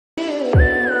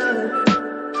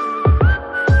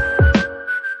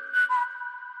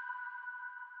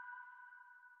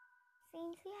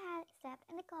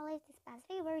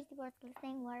the words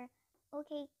listening were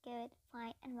okay, good,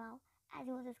 fine, and well, as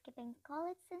he was skipping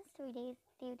college since 3 days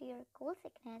due to your cold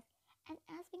sickness, and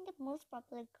as being the most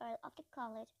popular girl of the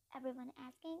college, everyone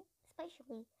asking,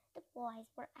 especially the boys,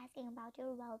 were asking about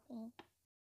your well-being.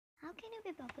 How can you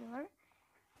be popular?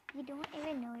 You don't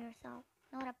even know yourself.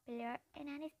 Not a player in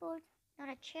any sports, not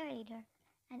a cheerleader,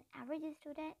 an average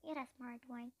student, yet a smart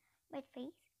one. But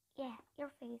face? Yeah,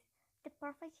 your face. The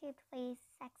perfect shaped face,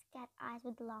 sexy cat eyes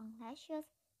with long lashes,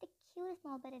 the cute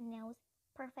small button nose,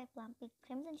 perfect lumpy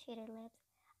crimson shaded lips,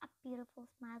 a beautiful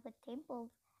smile with dimples,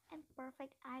 and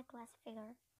perfect hourglass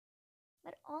figure.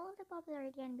 But all of the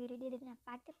popularity and beauty didn't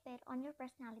affect a bit on your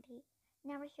personality.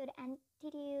 Never showed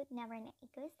attitude, never an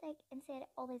egoistic, instead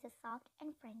always a soft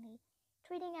and friendly,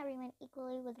 treating everyone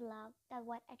equally with love that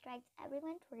what attracts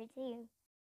everyone towards you.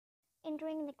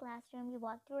 Entering the classroom, you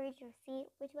walked towards your seat,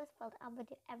 which was filled up with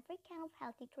every kind of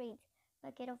healthy treats,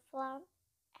 bucket of flour,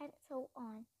 and so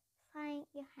on. Sighing,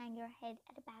 you hang your head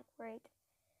at the backward.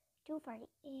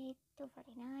 248,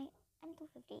 249, and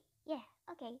 250. Yeah,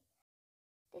 okay.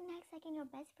 The next second, your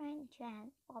best friend Jan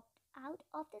popped out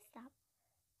of the stop.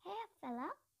 Hey,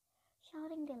 fella!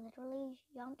 Shouting, they literally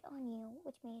jumped on you,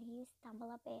 which made you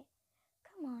stumble a bit.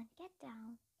 Come on, get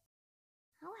down.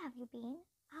 How have you been?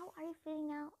 How are you feeling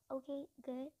now? Okay,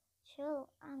 good. Chill,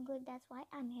 I'm good, that's why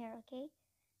I'm here, okay?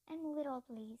 And move it all,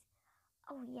 please.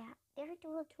 Oh, yeah, there are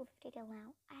total 250 till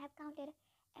now. I have counted,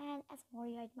 and as more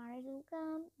your admirers will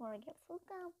come, more gifts will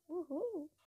come. Woohoo!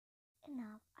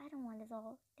 Enough, I don't want this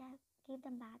all. Dad, give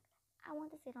them back. I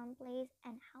want to sit on place,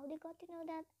 and how they got to know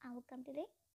that I will come today?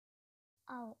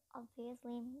 Oh,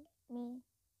 obviously me.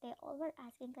 They all were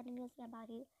asking continuously about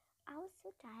you. I was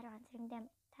so tired answering them.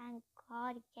 Thank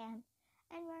God you came.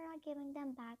 And we're not giving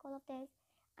them back all of this.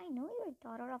 I know you're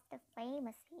daughter of the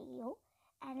famous CEO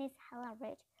and is hella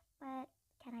rich, but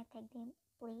can I take them,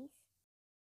 please?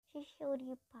 She showed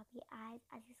you puppy eyes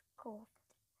as you scoffed.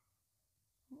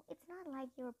 It's not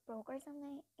like you're broke or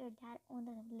something. Your dad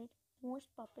owned the most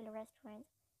popular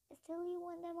restaurants. Still, you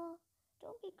want them all?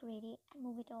 Don't be greedy and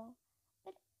move it all.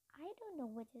 But I don't know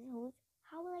which is whose.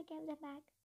 How will I get them back?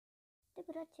 The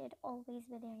wretched always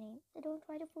with their name. So don't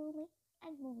try to fool me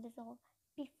and move this all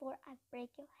before I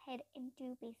break your head in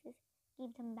two pieces.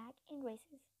 Give them back in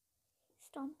races.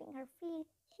 Stomping her feet,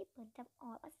 she put them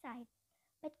all aside,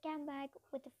 but came back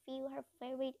with a few of her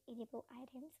favorite edible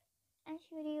items and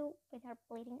showed you with her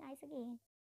bleeding eyes again.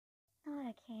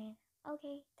 Not again.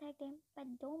 Okay, take them, but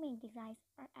don't make these eyes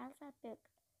or else I book.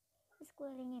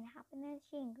 Squirting in happiness,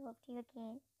 she engulfed you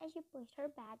again as you pushed her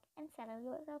back and settled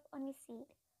yourself on your seat.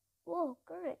 Whoa,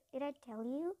 Kurt, did I tell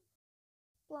you?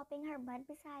 Plopping her butt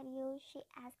beside you, she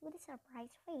asked with a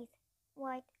surprised face.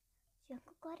 What?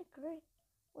 Jungkook got a Kurt.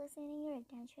 Listening, your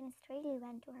attention straightly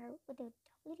went to her with a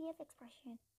WTF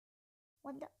expression.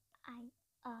 What the?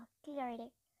 Cleared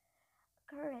it.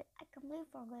 Kurt, I completely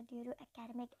forgot due to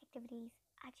academic activities.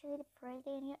 Actually, the first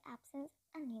day in your absence,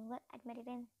 a new got admitted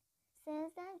in.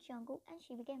 Since then, Jungkook and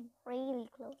she became really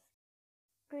close.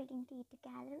 Drinking tea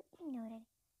together, you noted.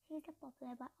 He's the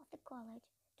popular boy of the college.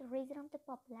 The reason of the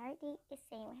popularity is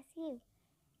same as you.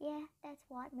 Yeah, that's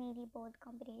what made you both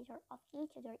competitor of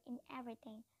each other in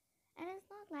everything. And it's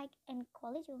not like in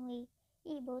college only.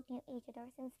 You both knew each other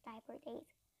since diaper days.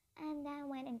 And then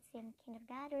went in same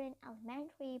kindergarten,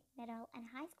 elementary, middle, and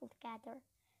high school together.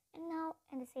 And now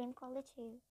in the same college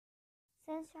too.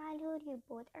 Since childhood, you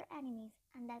both are enemies,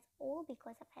 and that's all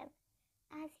because of him.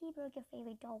 As he broke your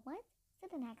favorite doll once, so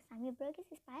the next time you broke his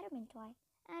Spider-Man toy,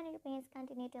 and it means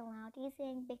continue till now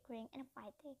teasing, bickering, and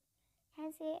fighting.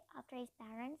 Hence, after his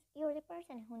parents, you're the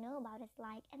person who know about his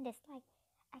like and dislike,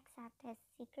 accept his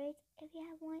secrets if you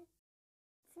have one.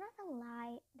 It's not a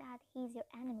lie that he's your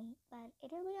enemy, but it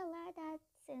will be a lie that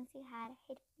since you had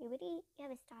hit puberty, you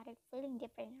have started feeling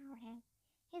different around him.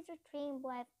 He's the dream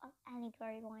wife of any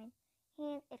girl one.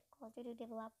 Hence, it caused you to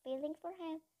develop feelings for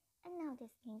him, and now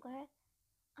this linger,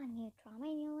 a new trauma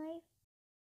in your life.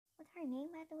 What's her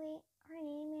name, by the way? Her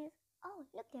name is. Oh,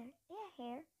 look there, they are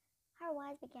here. Her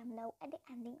voice became low at the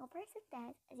ending of her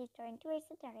sentence as she turned towards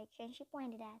the direction she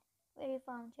pointed at, where you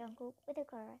found Jungkook with a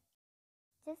girl.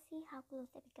 Just see how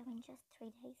close they become in just 3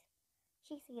 days.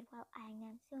 She said while eyeing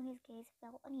them, soon his gaze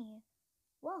fell on you.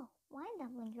 Whoa, wine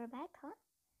dumpling, you're back, huh?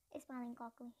 Smiling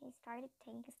cockily, he started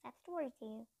taking steps towards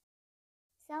you.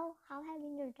 So, how have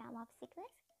been your drama of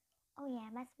sickness? Oh yeah,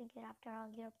 must be good after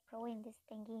all, you're pro in this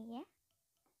thingy, yeah?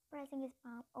 Pressing his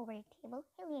palm over the table,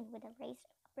 he leaned with a raised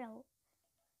brow.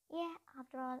 Yeah,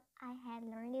 after all, I had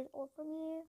learned this all from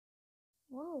you.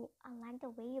 Whoa, I like the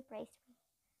way you praised me.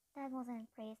 That wasn't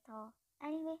praise at all.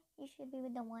 Anyway, you should be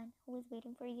with the one who is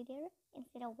waiting for you there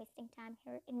instead of wasting time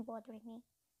here in bothering me.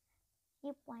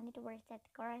 You pointed towards that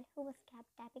girl who was kept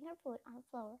tapping her foot on the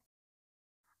floor.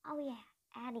 Oh yeah,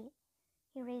 Addie.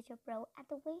 He raised your brow at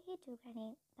the way he took her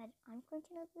name, but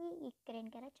unfortunately you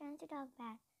couldn't get a chance to talk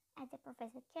back as the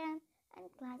professor came and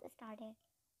class started.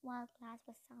 While class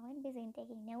was silent, busy in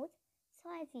taking notes, so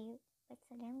as you, but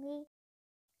suddenly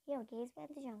your gaze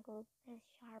went to Jungkook, his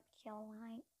sharp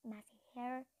jawline, messy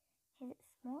hair, his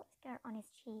small scar on his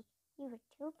cheek. You were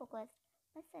too focused,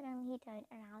 but suddenly he turned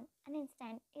around. An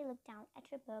instant, he looked down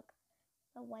at your book,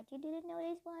 but what you didn't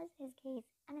notice was his gaze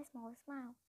and a small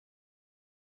smile.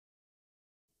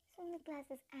 Soon the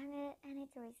classes ended and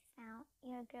it's recess now.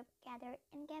 Your group gathered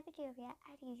in cafeteria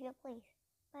at usual place,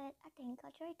 but a thing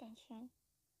caught your attention.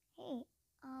 Hey,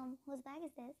 whose bag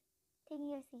is this? Taking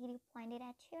your seat, you pointed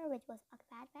at chair which was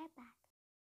occupied by a bag.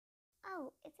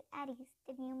 Oh, it's Eddie's,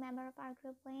 the new member of our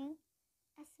group playing.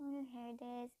 As soon as you heard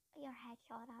this, your head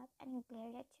shot up and you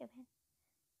glared at Jimin.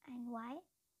 And why?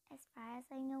 As far as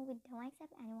I know, we don't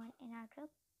accept anyone in our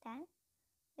group. Then,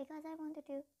 because I wanted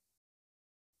to.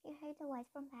 You heard the voice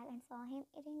from back and saw him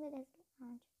eating with his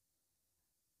lunch.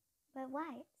 But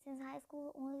why? Since high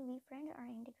school, only we friends are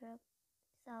in the group.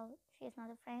 So, she is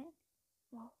not a friend?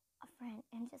 Whoa, a friend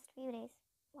in just a few days.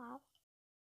 Wow.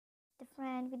 The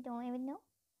friend we don't even know?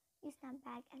 You snap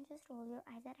back and just roll your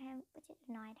eyes at him, which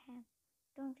annoyed him.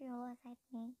 Don't you roll eyes at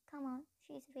me. Come on,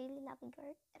 she's a really lovely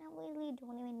girl, and I really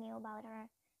don't even know about her.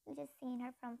 You just seen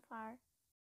her from far.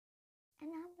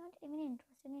 And I'm not even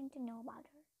interested in to know about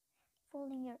her.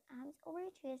 Folding your arms over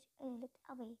your chest, you looked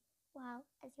away. Wow,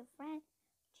 as your friend,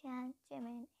 Chan,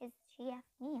 Jimin, his GF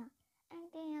Mia,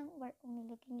 and Taeyang were only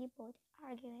looking you both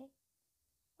arguing.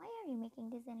 Why are you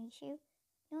making this an issue?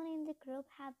 None in the group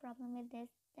have problem with this,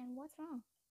 then what's wrong?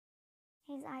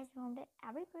 His eyes roamed at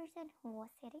every person who was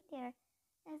sitting there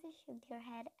as he shook your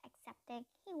head, accepting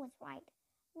he was right.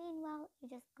 Meanwhile,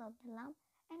 you just gulped the lump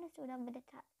and stood up with a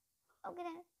thud. Okay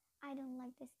then, I don't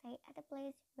like to stay at a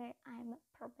place where I'm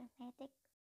problematic.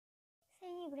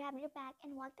 Saying you grabbed your bag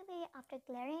and walked away after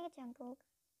glaring at Jungkook.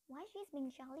 Why she's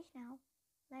being childish now?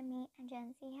 Let me and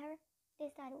Jen see her.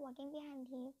 They started walking behind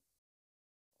you.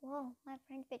 Whoa, my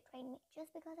friend betrayed me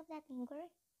just because of that anger?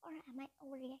 Or am I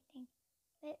overreacting?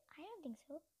 But I don't think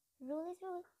so. Rule is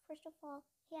rule. First of all,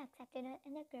 he accepted her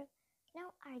in the group.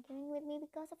 Now arguing with me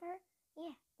because of her?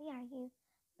 Yeah, we argue.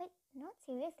 But not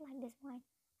serious like this one.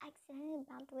 I accidentally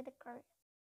bumped with a girl.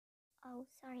 Oh,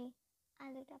 sorry. I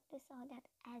looked up to saw that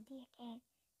Eddie again,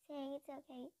 saying it's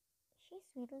okay. She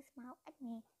sweetly smiled at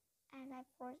me as I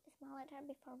forced a smile at her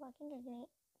before walking away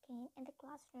again in the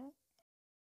classroom.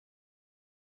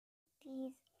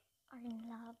 These are in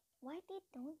love. Why they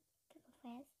don't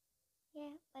confess?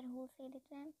 Yeah, but who'll say it to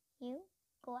them? You?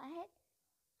 Go ahead.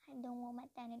 I don't want my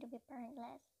tanning to be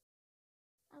parentless.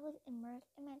 I was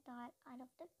immersed in my thought. Out of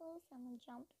the blue, someone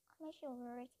jumped on my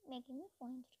shoulders, making me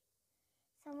flinch.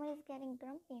 Someone is getting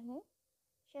grumpy, hmm?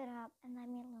 Shut up and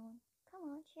let me alone. Come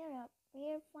on, cheer up.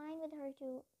 We're fine with her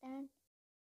too. Then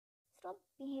stop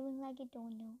behaving like you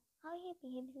don't know how he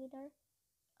behaves with her.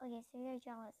 Okay, so you're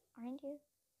jealous, aren't you?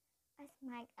 I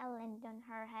smacked a lint on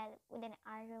her head with an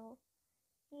eye roll.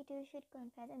 You two should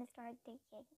confess and start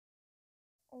dating.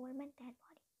 Over my dead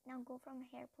body. Now go from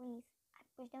here, please. I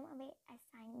pushed them away as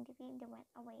scientifically they went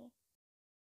away.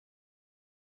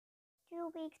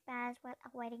 2 weeks passed while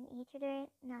avoiding each other.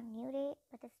 Not new day,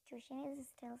 but the situation is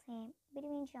still same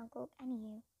between Jungkook and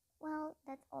you. Well,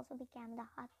 that's also became the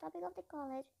hot topic of the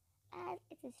college, as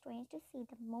it's strange to see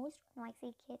the most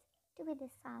noisy kids to be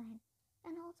this silent,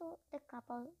 and also the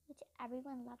couple which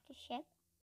everyone loved to ship.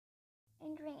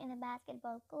 Entering in a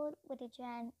basketball court with a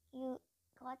Jan, you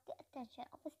got the attention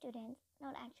of the students,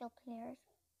 not actual players,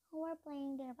 who were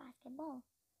playing their basketball.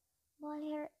 Ball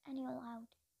here and you're out.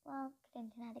 Well,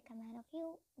 couldn't deny the command of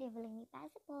you. They willingly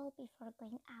pass the ball before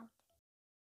going out.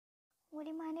 Would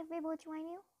you mind if we both join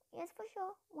you? Yes, for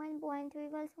sure. One boy and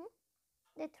 3 girls, hmm?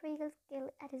 The 3 girls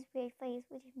giggled at his weird face,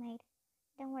 which he made.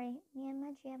 Don't worry, me and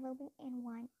my GM will be in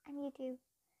one, and you too.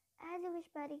 As you wish,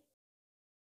 buddy.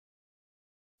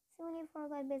 Soon you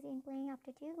forgot busy in playing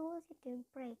after 2 goals, you took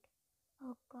a break.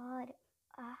 Oh god,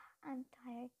 I'm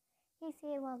tired, he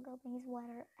said while gulping his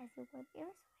water as he wiped your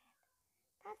sweat.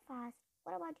 That fast.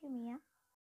 What about you, Mia?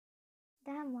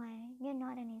 Damn why, you're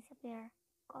not an easy player.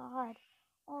 God,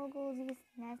 all goals you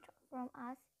snatched from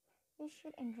us. You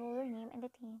should enroll your name in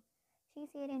the team, she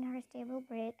said in her stable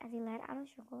breath as he let out a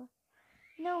chuckle.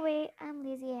 No way, I'm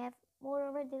lazy AF.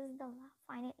 Moreover, this is the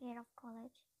final year of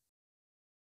college.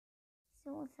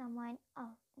 Soon someone,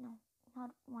 oh no,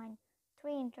 not one,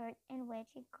 3 entered in which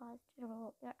you caused to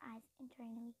roll your eyes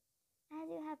internally, as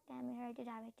you have time here to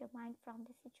divert your mind from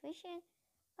the situation.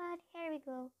 But here we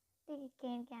go. The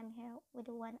king came here with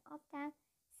one of them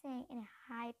saying in a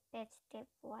high-pitched deep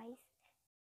voice,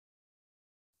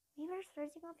 "We were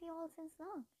searching of you all since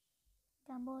long.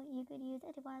 Dumbo, you could use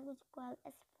a device which called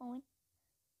as phone.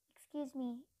 Excuse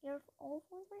me, your old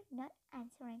phones were not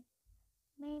answering.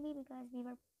 Maybe because we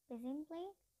were busy in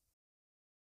playing?"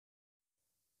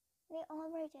 They all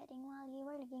were chatting while you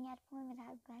were looking at phone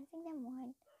without glancing them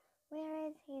once,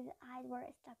 whereas his eyes were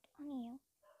stuck on you.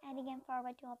 Eddie came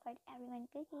forward to offer everyone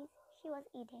cookies she was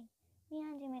eating. Mia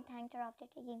and Jimmy thanked her after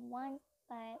taking one,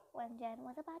 but when Jen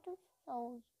was about to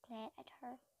throw, he glared at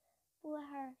her. Poor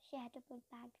her, she had to put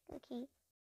back the cookie.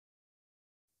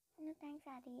 "No thanks,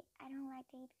 Addie. I don't like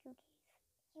to eat cookies."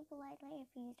 He politely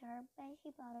refused her, but she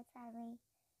bowed sadly.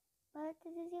 "But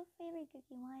this is your favorite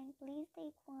cookie wine. Please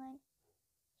take one."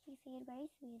 She said very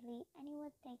sweetly, and he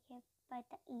would take it, but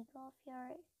the ego of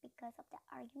yours, because of the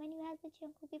argument you had with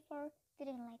Jungkook before,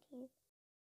 didn't let you.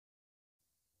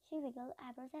 She wiggled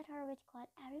eyebrows at her, which caught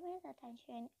everyone's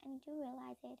attention, and you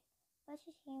realized it, but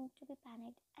she seemed to be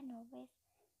panicked and nervous.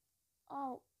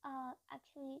 "Oh,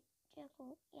 actually,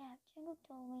 Jungkook, yeah, Jungkook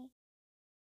told me."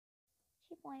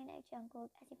 She pointed at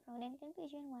Jungkook as if frowned in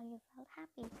confusion while you felt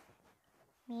happy.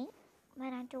 "Me?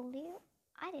 When I told you?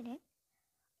 I didn't."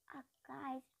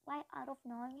 Guys, why out of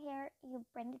nowhere you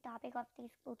bring the topic of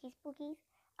these spookies?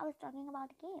 I was talking about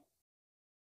the game."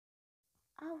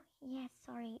 "Oh, yes,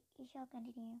 sorry, you shall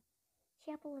continue."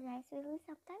 She apologized sweetly.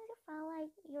 Sometimes you felt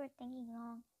like you were thinking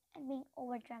wrong and being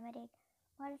over dramatic,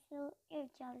 but still, your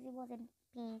jealousy wasn't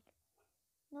peak.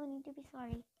 No need to be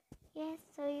sorry. "Yes,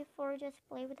 so you four just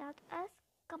play without us?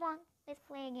 Come on, let's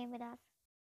play a game with us."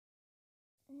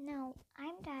 "No,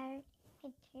 I'm tired." He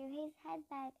threw his head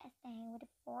back as Dang with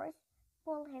force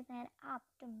pulled his head up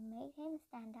to make him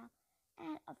stand up.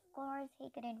 And of course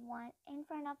he couldn't walk in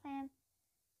front of him.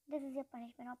 "This is your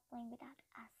punishment of playing without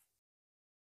us."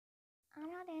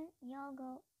 "I'm not in, y'all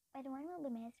go. But one will be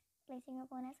missed." Placing your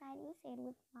phone aside, you said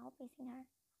with while facing her.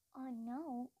 "Oh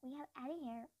no, we have Addie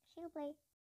here. She'll play."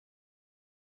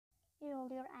 You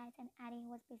rolled your eyes and Addie, who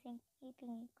was busy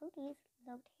eating cookies,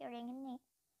 looked hearing and neck.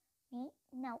 "Me?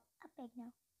 No, a big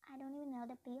no. I don't even know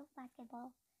the play of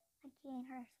basketball." Again,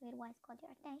 her sweet voice caught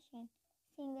your attention.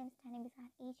 Seeing them standing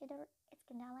beside each other, it's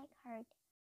kinda like hurt.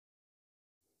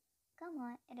 "Come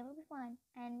on, it will be fun,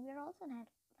 and we're also not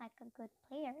like a good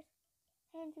players."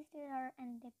 He insisted her,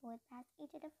 and they both passed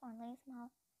each other fondly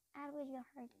smile, at which your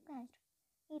heart clenched.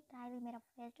 He tightly made a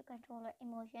face to control her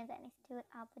emotions and stood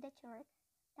up with a jerk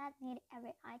that made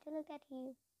every eye to look at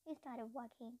you. You started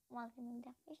walking while removing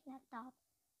the fishnet top,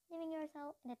 leaving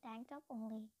yourself in the tank top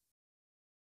only.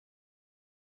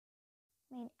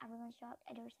 Made everyone shocked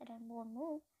at your sudden bold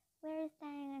move, whereas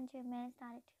Tang and Jimin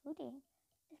started hooting.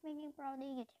 Speaking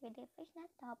proudly, you threw the fishnet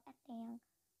top at Tang.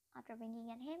 After winking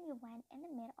at him, you went in the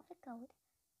middle of the coat.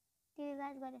 "Do you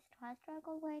guys got a starstruck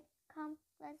or what? Come,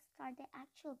 let's start the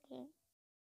actual game."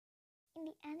 In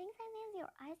the ending sentence,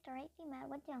 your eyes directly met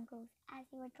with Jungkook's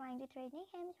as you were trying to threaten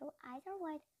him. Your eyes are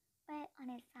wide, but on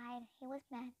his side, he was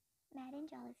mad in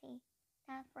jealousy.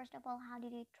 Now, first of all, how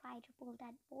did you try to pull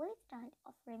that bold stunt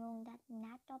of removing that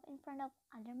net top in front of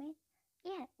other men?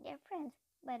 Yeah, they're friends,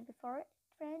 but before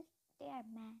friends, they are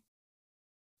mad.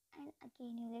 And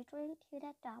again, you literally threw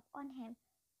that top on him,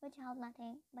 which helped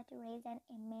nothing but to raise an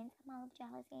immense amount of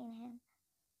jealousy in him.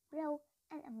 "Bro,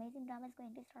 an amazing drama is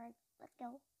going to start. Let's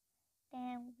go."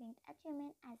 Then winked at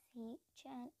Jimin as he,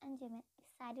 Chen, and Jimin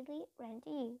excitedly ran to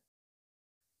you.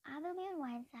 "I will be on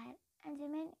Wine's side, and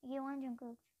Jimin, you on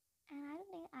Jungkook's." And I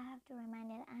don't think I have to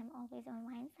remind that I'm always on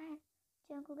Wine's side.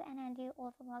 Jungkook and Andy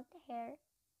also walked here,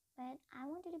 but I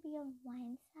wanted to be on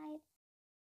Wine's side.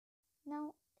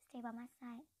 "No, stay by my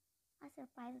side." A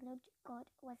surprised look got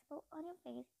visible on your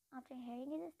face after hearing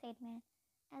his statement.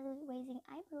 As with raising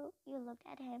eyebrow, you looked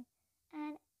at him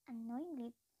and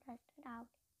unknowingly blushed out.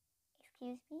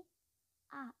 "Excuse me?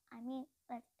 I mean,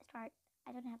 let's start.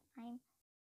 I don't have time."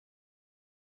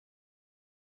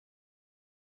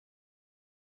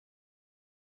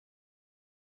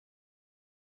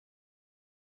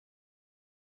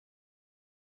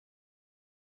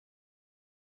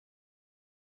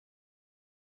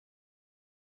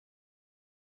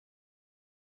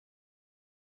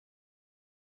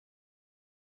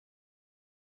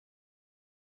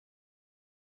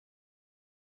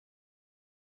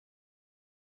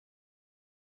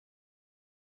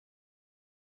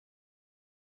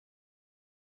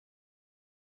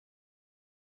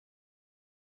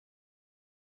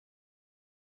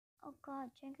 "Oh god,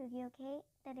 Jungkook, you okay?"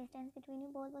 The distance between you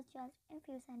both was just a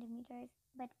few centimeters,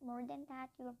 but more than that,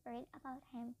 you were worried about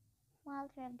him. While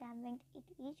three of them winked at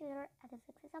each other at the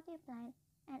success of their plan,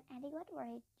 and Eddie got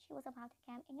worried she was about to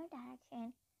come in your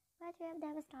direction, but you have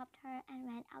never stopped her and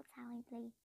went out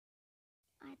silently.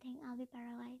 I think I'll be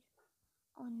paralyzed.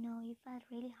 Oh no, you felt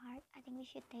really hard. I think we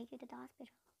should take you to the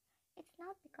hospital. It's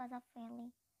not because of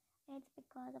failing, it's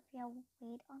because of your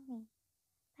weight on me.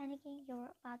 Panicking, you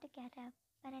were about to get up,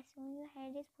 but as soon as you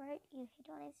heard this word, you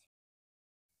hit on his.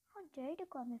 How dare you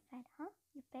call me fat, huh?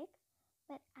 You pig?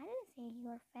 But I didn't say you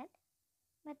were fat.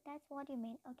 But that's what you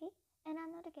mean, okay? And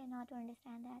I'm not a kid not to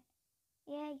understand that.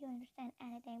 Yeah, you understand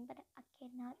anything, but a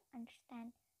kid not understand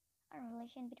a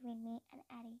relation between me and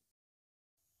Eddie.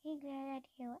 He glared at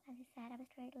you as he sat up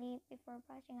straightly before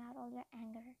brushing out all your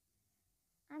anger.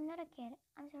 I'm not a kid.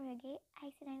 I'm sorry, okay? I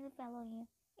accidentally fell on you.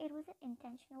 It wasn't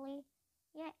intentionally.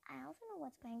 Yeah, I also know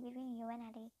what's going between you and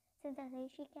Eddie. Since I say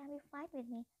she can be fight with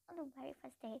me on the very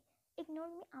first day,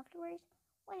 ignored me afterwards.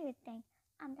 What do you think?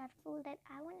 I'm that fool that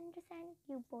I won't understand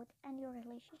you both and your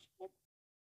relationship?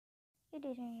 You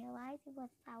didn't realize it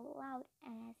was so loud,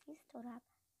 and as he stood up,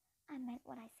 I meant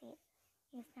what I said.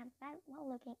 He snapped back while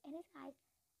looking in his eyes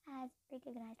as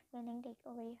recognized feeling take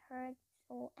over your heart,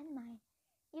 soul, and mind.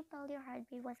 You felt your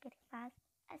heartbeat was getting fast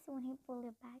as soon he pulled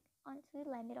you back onto you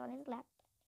landed on his lap.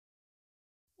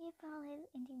 You felt his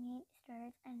intimate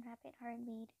stirs and rapid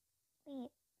heartbeat.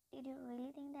 Wait, did you really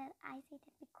think that I said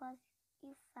that because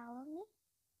you fell on me?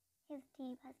 His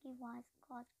deep husky voice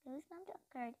caused goosebumps to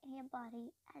occur in your body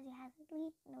as you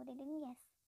hesitantly nodded in yes.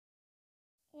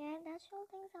 Yeah, that should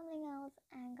think something else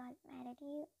and got mad at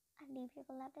you. A deep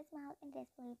ripple left his mouth in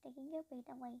disbelief, taking your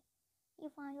breath away.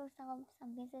 You found yourself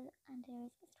some pieces under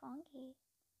his strong gaze.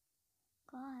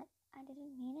 God, I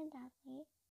didn't mean it that way.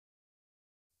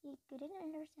 You couldn't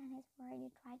understand his word.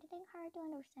 You tried to think hard to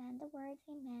understand the words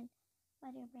he meant,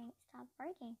 but your brain stopped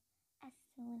working. As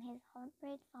soon his hot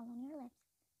breath fell on your lips,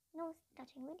 nose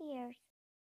touching with yours.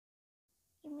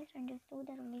 You misunderstood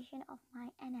the relation of my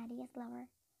and Nadia's lover,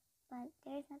 but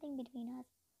there is nothing between us.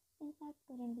 In fact,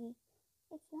 couldn't be.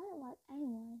 It's not about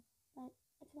anyone, but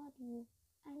it's about you,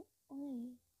 and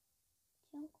only you.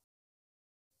 Jungkook,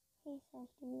 he says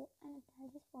to you and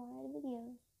attached his forehead with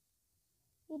yours.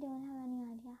 You don't have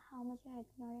any idea how much your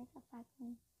ignorance affects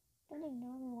me. Don't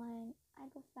ignore me, Wine. I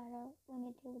go better when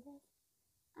you do this.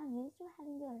 I'm used to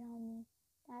having you around me.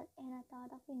 That and I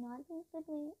thought of you not being with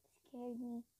me scared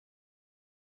me.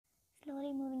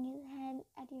 Slowly moving his hand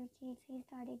at your cheeks, he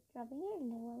started rubbing your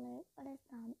lower lip with his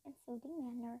thumb in soothing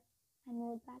manner and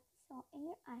moved back the saw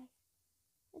in your eyes.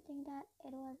 You think that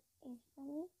it was easy for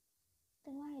me?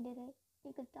 Then why did it?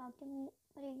 You could talk to me,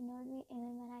 but you ignored me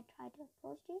even when I tried to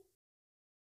approach you.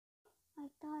 I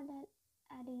thought that,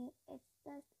 Eddie, it's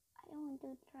just I don't want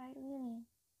to try leaving.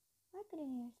 Why couldn't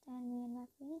you understand me and my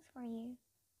feelings for you?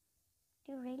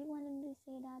 Do you really want to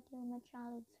say that you're my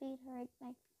childhood sweetheart,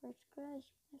 my first crush,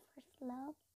 my first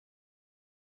love?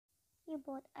 You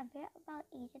both aware about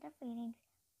each other's feelings,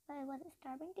 but it was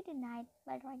starting to deny it,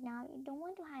 but right now you don't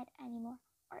want to hide anymore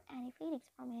or any feelings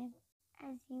from him.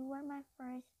 As you were my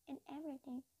first in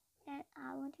everything, then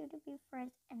I want you to be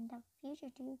first in the future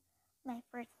too. My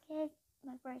first kiss,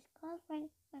 my first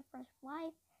girlfriend, my first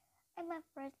wife, and my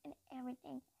first in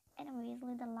everything, and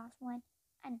obviously the last one.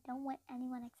 I don't want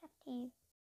anyone except you.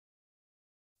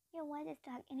 Your voice is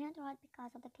stuck in your throat because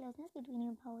of the closeness between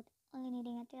you both, only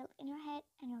needing a tilt in your head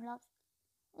and your loves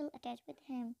will attach with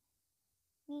him.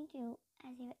 Me too,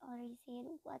 as you already said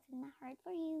what's in my heart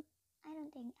for you. I don't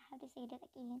think I have to say that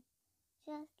again.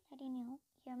 Just let you know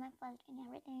you're my first in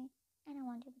everything, and I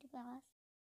want you to be blessed.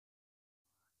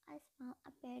 A smile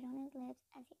appeared on his lips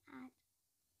as he asked,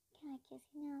 can I kiss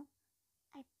you now?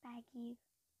 I beg you.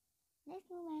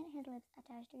 Next moment, his lips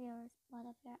attached to yours, both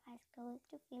of your eyes closed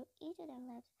to feel each other's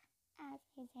lips as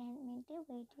his hand made their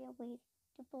way to your waist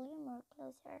to pull you more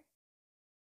closer.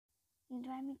 You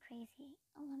drive me crazy.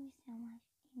 I love you so much,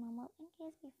 he mumbled in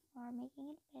kiss before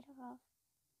making it better off.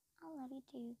 I love you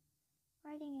too.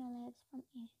 Parting your lips from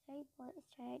each other, you both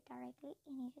stared directly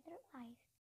in each other's eyes.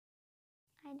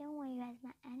 I don't want you as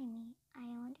my enemy. I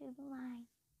want you to be mine.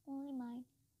 Only mine.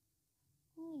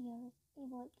 Only yours. You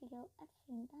both giggled at the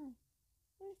same time.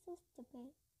 You're so stupid.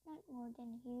 Not more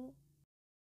than you.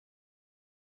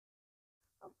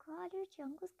 Oh god, your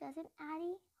Jungkook's cousin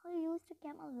Addie, who used to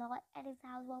come a lot at his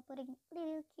house while putting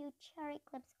little cute cherry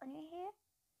clips on your hair.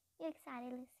 You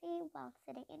excitedly say while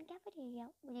sitting in cafeteria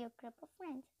with your group of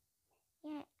friends.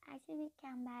 Yeah, actually we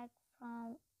came back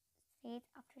from States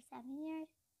after 7 years,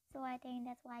 so I think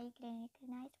that's why you couldn't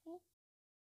recognize me.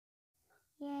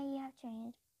 Yeah, you have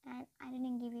changed, and I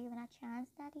didn't give you even a chance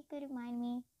that you could remind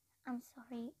me. I'm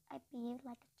sorry, I behaved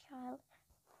like a child.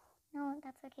 No,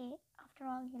 that's okay. After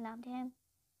all, you loved him.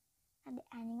 At the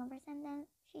ending of her sentence,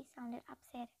 she sounded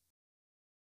upset.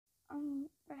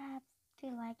 Perhaps do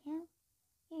you like him?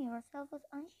 You yourself was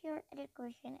unsure at your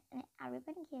question and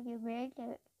everyone gave you weird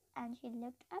looks and she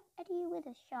looked up at you with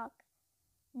a shock.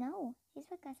 No, he's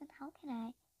my cousin, how can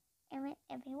I? Even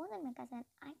if he wasn't my cousin,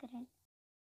 I couldn't.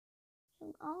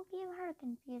 You all gave her a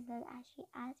confused look as she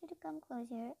asked you to come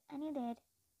closer, and you did.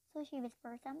 So she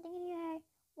whispered something in your ear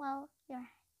while your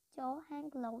jaw hung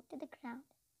low to the ground.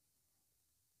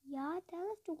 Yeah, tell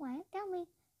us to why. Tell me.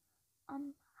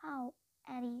 How,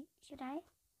 Eddie, should I?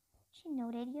 She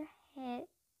nodded your head.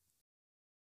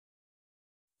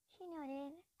 She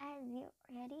nodded as you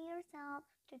ready yourself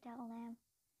to tell them.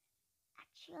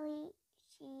 Actually,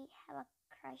 she have a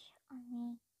crush on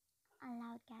me. A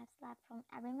loud gasp slapped from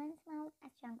everyone's mouth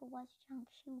as Jungkook was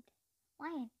junk-shoot.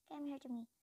 Lion, come here to me.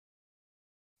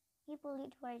 He pulled you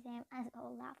towards him as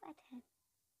all laughed at him.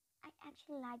 I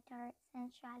actually liked her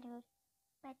since childhood,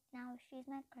 but now she's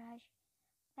my crush.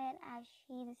 But as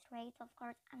she's straight, of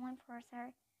course, I won't force her.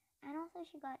 And also,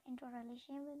 she got into a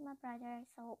relationship with my brother,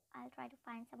 so I'll try to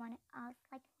find someone else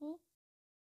like me.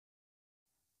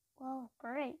 Whoa,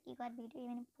 great, you got me to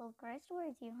even pull girls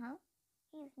towards you, huh?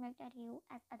 He smirked at you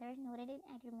as others nodded in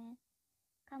agreement.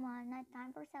 Come on, not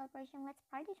time for celebration, let's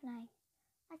party tonight.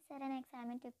 A sudden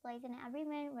excitement took place in every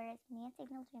man, whereas Mia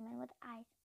signaled women with eyes.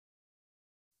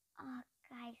 Oh,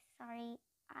 guys, sorry,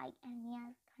 I and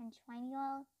Mia can't join you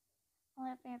all. All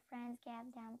of your friends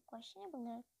gave them questionable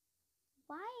look.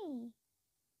 Why?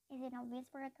 Is it obvious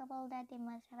for a couple that they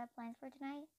must have plans for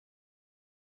tonight?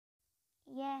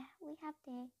 Yeah, we have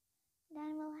to.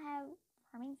 Then we'll have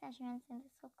farming sessions since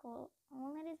it's so cool.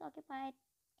 Moonlight is occupied.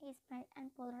 He smirked and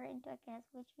pulled her into a kiss,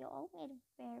 which you all made a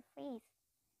fair face.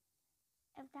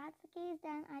 If that's the case,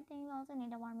 then I think we also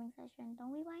need a warming session,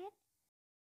 don't we, Wyatt?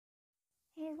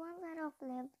 His one side of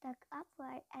lip stuck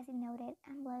upward as he noted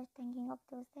and blushed, thinking of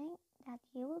those things that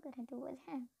you were gonna do with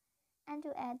him. And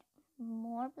to add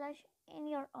more blush in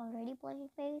your already blushy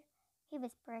face, he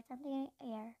whispered something in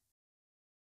your ear.